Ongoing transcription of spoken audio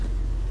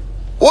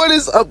What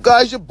is up,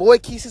 guys? Your boy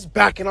Keith is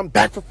back, and I'm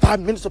back for 5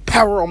 minutes of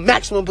power on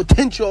maximum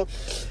potential.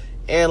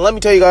 And let me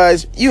tell you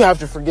guys, you have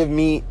to forgive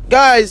me.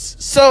 Guys,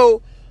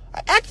 so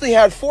I actually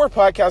had 4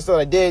 podcasts that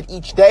I did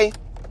each day.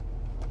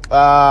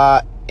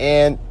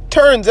 And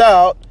turns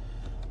out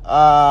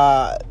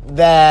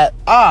that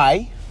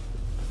I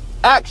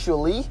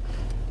actually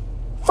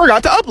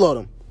forgot to upload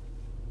them.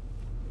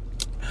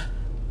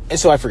 And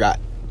so I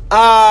forgot.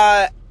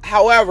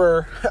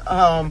 However,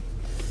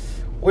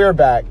 we're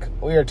back.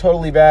 We are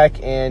totally back,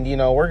 and,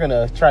 we're going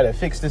to try to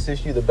fix this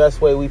issue the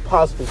best way we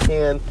possibly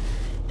can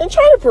and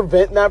try to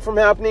prevent that from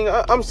happening.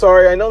 I'm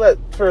sorry. I know that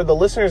for the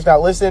listeners that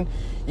listen,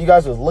 you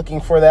guys was looking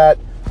for that,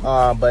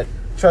 but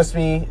trust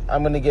me,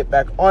 I'm going to get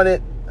back on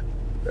it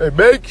and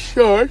make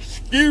sure,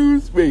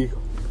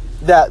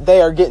 that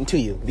they are getting to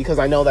you, because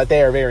I know that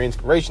they are very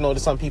inspirational to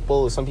some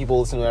people. Some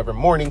people listen to every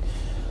morning.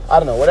 I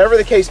don't know. Whatever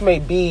the case may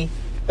be,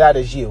 that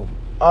is you.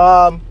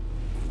 So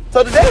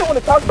today I want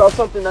to talk about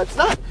something that's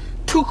not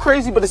too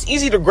crazy, but it's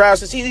easy to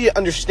grasp, it's easy to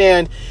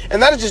understand,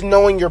 and that is just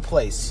knowing your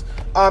place.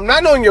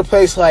 Not knowing your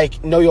place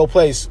like know your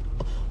place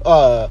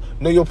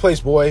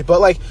boy, but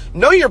like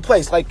know your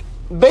place. Like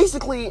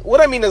basically what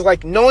I mean is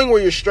like knowing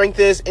where your strength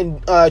is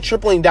and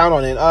tripling down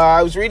on it.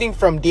 I was reading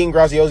from Dean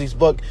Graziosi's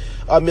book,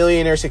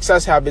 Millionaire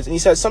Success Habits, and he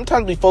said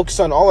sometimes we focus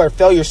on all our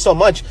failures so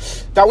much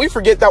that we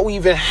forget that we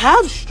even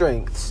have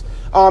strengths.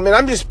 And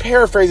I'm just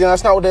paraphrasing,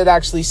 that's not what it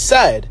actually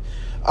said.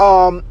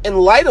 In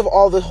light of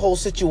all the whole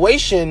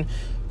situation,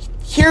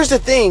 here's the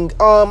thing.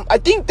 I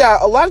think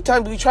that a lot of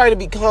times we try to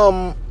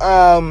become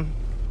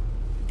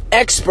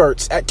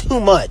experts at too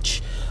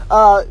much.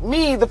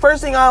 The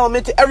first thing I'll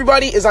admit to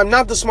everybody is I'm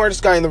not the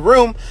smartest guy in the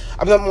room.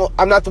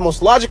 I'm not the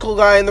most logical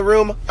guy in the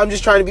room. I'm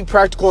just trying to be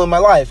practical in my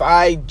life.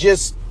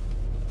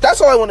 That's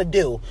all I want to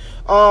do.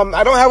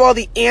 I don't have all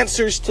the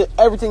answers to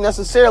everything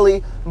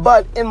necessarily,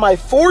 but in my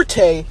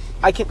forte,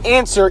 I can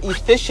answer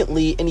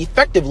efficiently and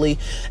effectively.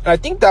 And I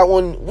think that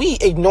when we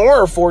ignore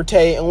our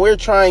forte and we're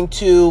trying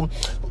to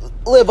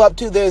live up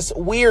to this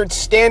weird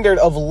standard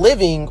of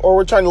living, or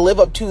we're trying to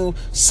live up to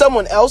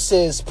someone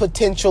else's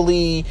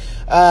potentially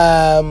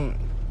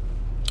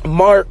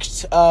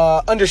marked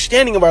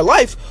understanding of our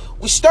life,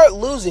 we start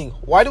losing.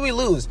 Why do we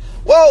lose?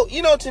 Well,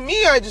 to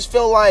me, I just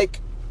feel like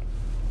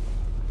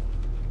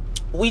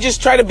we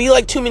just try to be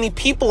like too many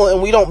people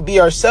and we don't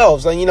be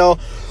ourselves. And,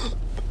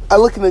 I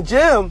look in the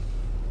gym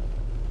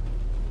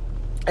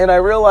and I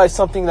realize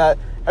something, that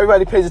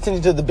everybody pays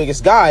attention to the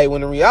biggest guy,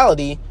 when in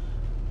reality,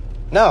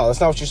 no, that's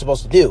not what you're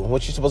supposed to do.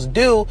 What you're supposed to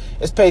do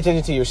is pay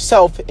attention to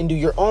yourself and do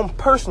your own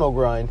personal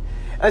grind.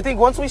 And I think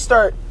once we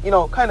start,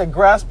 kind of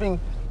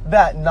grasping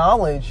that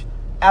knowledge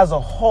as a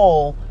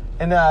whole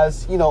and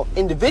as,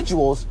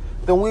 individuals,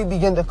 then we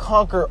begin to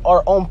conquer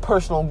our own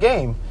personal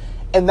game.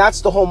 And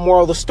that's the whole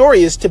moral of the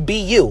story, is to be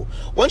you.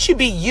 Once you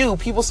be you,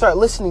 people start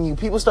listening to you.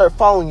 People start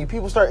following you.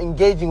 People start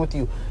engaging with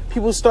you.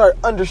 People start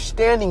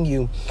understanding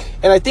you.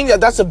 And I think that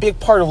that's a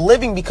big part of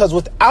living, because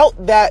without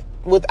that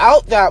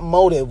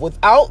motive,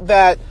 without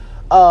that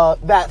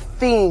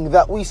thing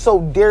that we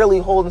so dearly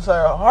hold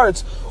inside our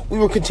hearts, we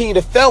will continue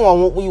to fail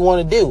on what we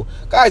want to do.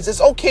 Guys, it's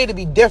okay to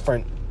be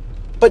different,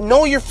 but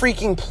know your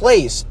freaking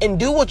place and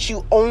do what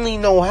you only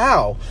know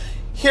how.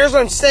 Here's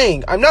what I'm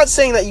saying. I'm not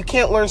saying that you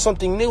can't learn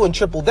something new and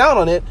triple down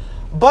on it,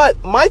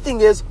 but my thing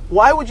is,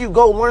 why would you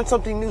go learn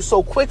something new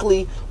so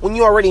quickly when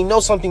you already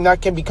know something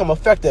that can become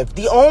effective?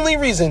 The only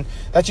reason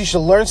that you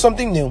should learn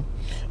something new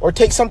or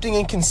take something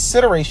in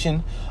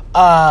consideration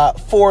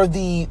for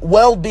the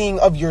well-being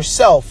of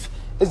yourself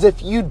is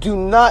if you do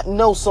not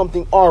know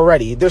something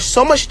already. There's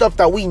so much stuff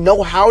that we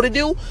know how to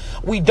do.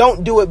 We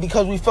don't do it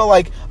because we feel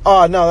like,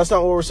 oh, no, that's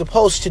not what we're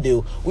supposed to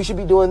do. We should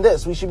be doing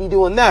this. We should be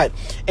doing that.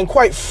 And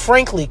quite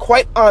frankly,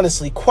 quite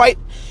honestly, quite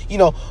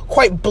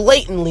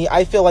blatantly,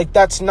 I feel like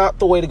that's not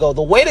the way to go.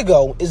 The way to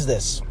go is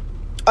this.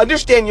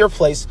 Understand your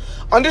place.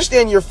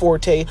 Understand your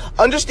forte.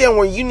 Understand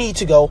where you need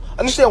to go.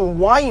 Understand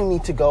why you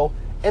need to go.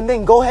 And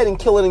then go ahead and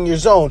kill it in your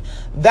zone.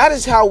 That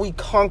is how we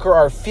conquer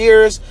our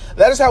fears.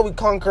 That is how we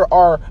conquer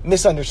our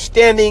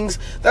misunderstandings.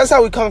 That's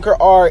how we conquer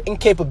our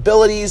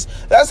incapabilities.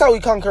 That's how we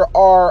conquer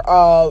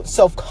our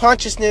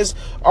self-consciousness,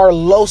 our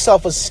low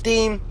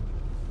self-esteem.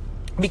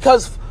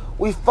 Because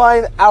we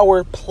find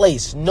our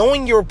place.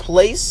 Knowing your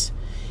place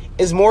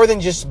is more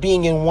than just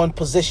being in one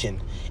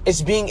position.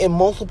 It's being in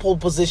multiple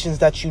positions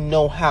that you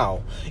know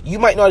how. You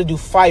might know how to do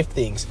 5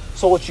 things.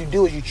 So what you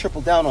do is you triple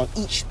down on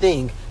each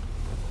thing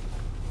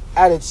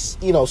at its,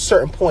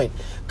 certain point.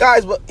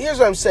 Guys, but here's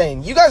what I'm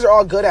saying. You guys are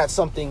all good at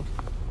something,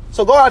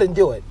 so go out and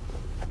do it.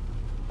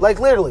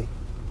 Like, literally,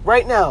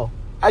 right now,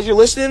 as you're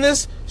listening to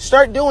this,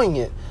 start doing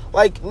it.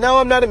 Like, no,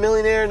 I'm not a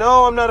millionaire.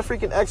 No, I'm not a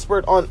freaking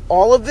expert on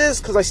all of this,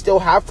 because I still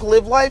have to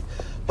live life.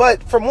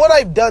 But from what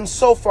I've done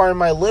so far in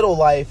my little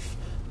life,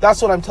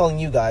 that's what I'm telling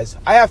you guys.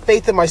 I have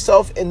faith in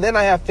myself, and then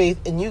I have faith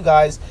in you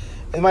guys.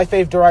 And my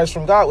faith derives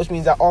from God, which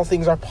means that all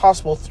things are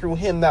possible through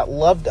Him that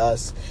loved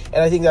us.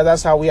 And I think that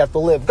that's how we have to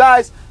live.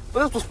 Guys,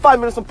 but this was 5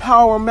 minutes of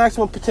power on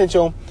maximum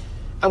potential.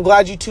 I'm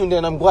glad you tuned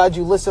in. I'm glad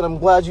you listened. I'm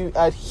glad you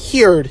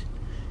adhered.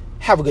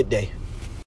 Have a good day.